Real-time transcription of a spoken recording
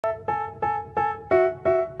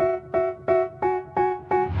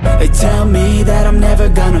They tell me that I'm never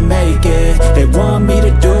gonna make it. They want me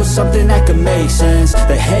to do something that could make sense.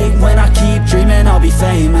 They hate when I keep dreaming I'll be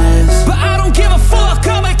famous, but I don't give a fuck,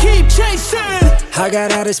 I'ma keep chasing. I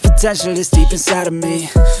got all this potential that's deep inside of me,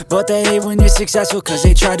 but they hate when you're successful cause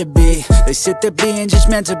they try to be. They sit there being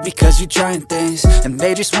judgmental because you're trying things, and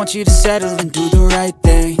they just want you to settle and do the right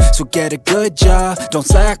thing. So get a good job, don't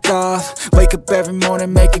slack off. Wake up every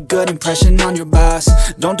morning, make a good impression on your boss.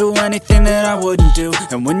 Don't do anything that I wouldn't do,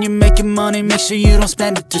 and when you're making money, make sure you don't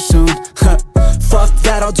spend it too soon. Fuck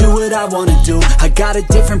that, I'll do what I wanna do. I got a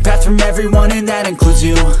different path from everyone, and that includes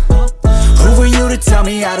you. Who are you to tell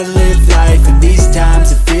me how to live life? In these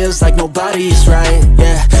times it feels like nobody's right,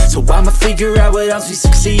 yeah. So I'ma figure out what else we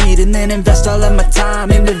succeed, and then invest all of my time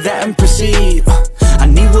into that and proceed. I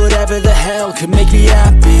need whatever the hell could make me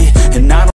happy, and I don't